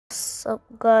What's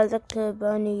up guys, back to a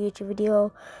brand new YouTube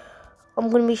video. I'm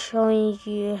going to be showing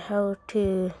you how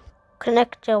to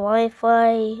connect your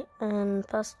Wi-Fi and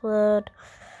password,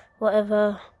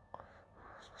 whatever.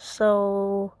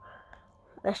 So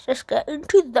let's just get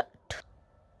into that.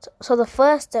 So the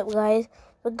first step guys,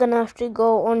 we're going to have to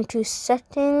go on to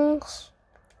settings.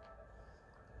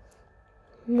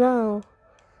 Now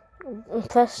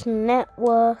press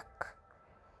network.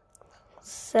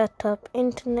 Set up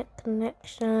internet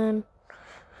connection.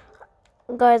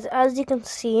 Guys, as you can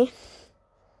see,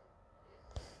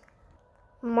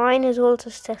 mine is also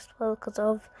successful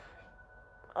because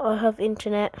I have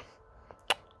internet.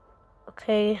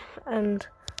 Okay, and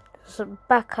so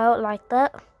back out like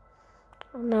that.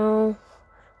 Now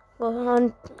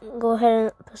go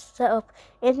ahead and set up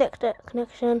internet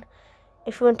connection.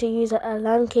 If you want to use a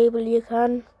LAN cable, you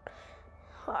can.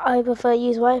 I prefer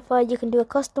use Wi-Fi. You can do a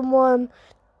custom one.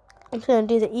 I'm just going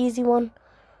to do the easy one.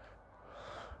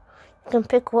 You can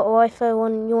pick what Wi-Fi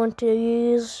one you want to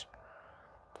use.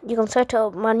 You can set it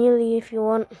up manually if you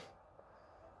want.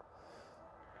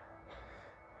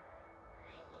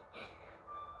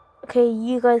 Okay,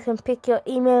 you guys can pick your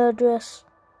email address.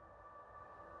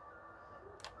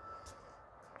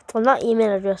 Well, not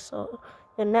email address, so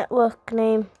your network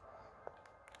name.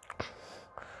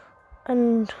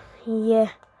 And yeah,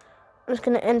 I'm just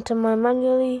going to enter mine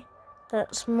manually.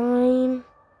 That's mine.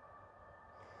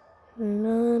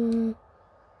 None.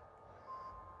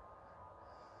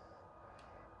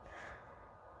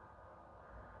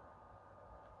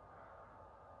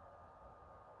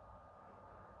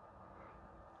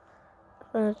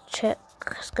 I'm gonna check.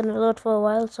 It's gonna load for a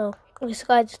while, so this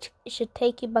guys, it should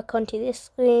take you back onto this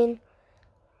screen.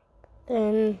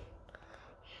 Then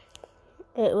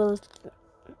it will.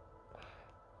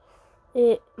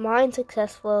 Mine's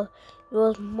successful.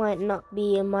 Yours might not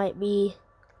be. It might be.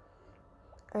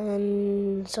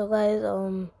 And so guys,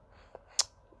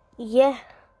 yeah.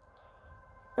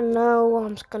 And now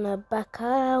I'm just gonna back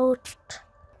out.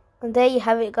 And there you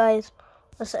have it guys.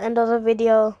 That's the end of the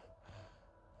video.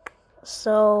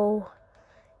 So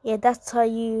yeah, that's how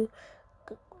you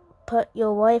put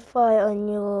your Wi-Fi on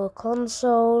your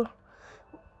console.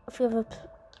 If you have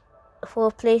for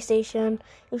a PlayStation,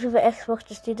 if you have an Xbox,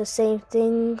 just do the same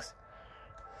things.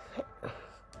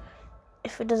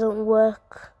 If it doesn't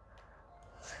work,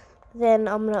 then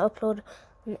I'm gonna upload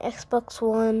an Xbox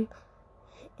One.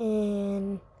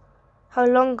 And how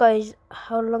long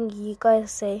you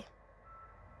guys say?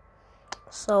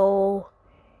 So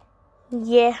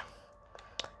yeah,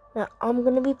 now I'm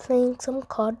gonna be playing some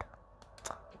COD.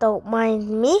 Don't mind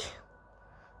me.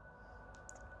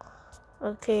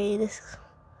 Okay, this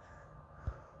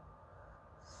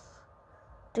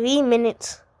 3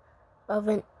 minutes of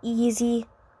an easy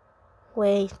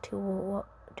way to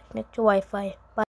connect your Wi-Fi. Bye.